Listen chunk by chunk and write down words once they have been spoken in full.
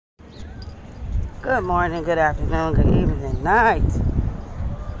Good morning, good afternoon, good evening, night.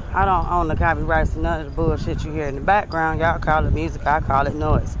 I don't own the copyrights to none of the bullshit you hear in the background. Y'all call it music, I call it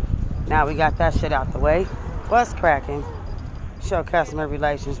noise. Now we got that shit out the way. What's cracking? Show Customer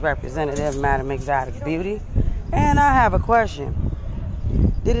Relations Representative, Madam Exotic Beauty. And I have a question.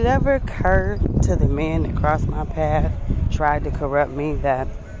 Did it ever occur to the men that crossed my path, tried to corrupt me, that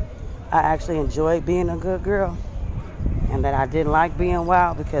I actually enjoyed being a good girl? And that I didn't like being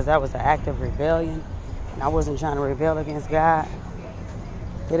wild because that was an act of rebellion and I wasn't trying to rebel against God?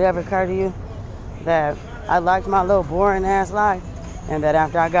 Did it ever occur to you that I liked my little boring ass life, and that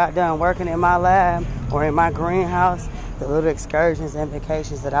after I got done working in my lab or in my greenhouse, the little excursions and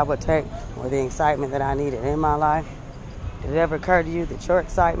vacations that I would take were the excitement that I needed in my life? Did it ever occur to you that your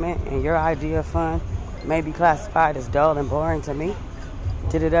excitement and your idea of fun may be classified as dull and boring to me?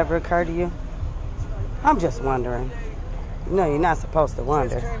 Did it ever occur to you? I'm just wondering. No, you're not supposed to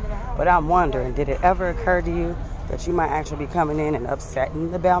wonder. But I'm wondering, did it ever occur to you that you might actually be coming in and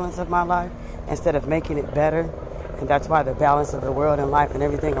upsetting the balance of my life instead of making it better? And that's why the balance of the world and life and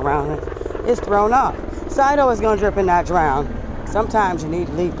everything around us is thrown off. Sido is going to drip and not drown. Sometimes you need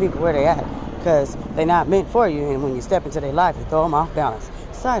to leave people where they at because they're not meant for you. And when you step into their life, you throw them off balance.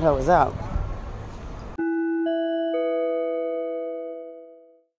 Sido is out.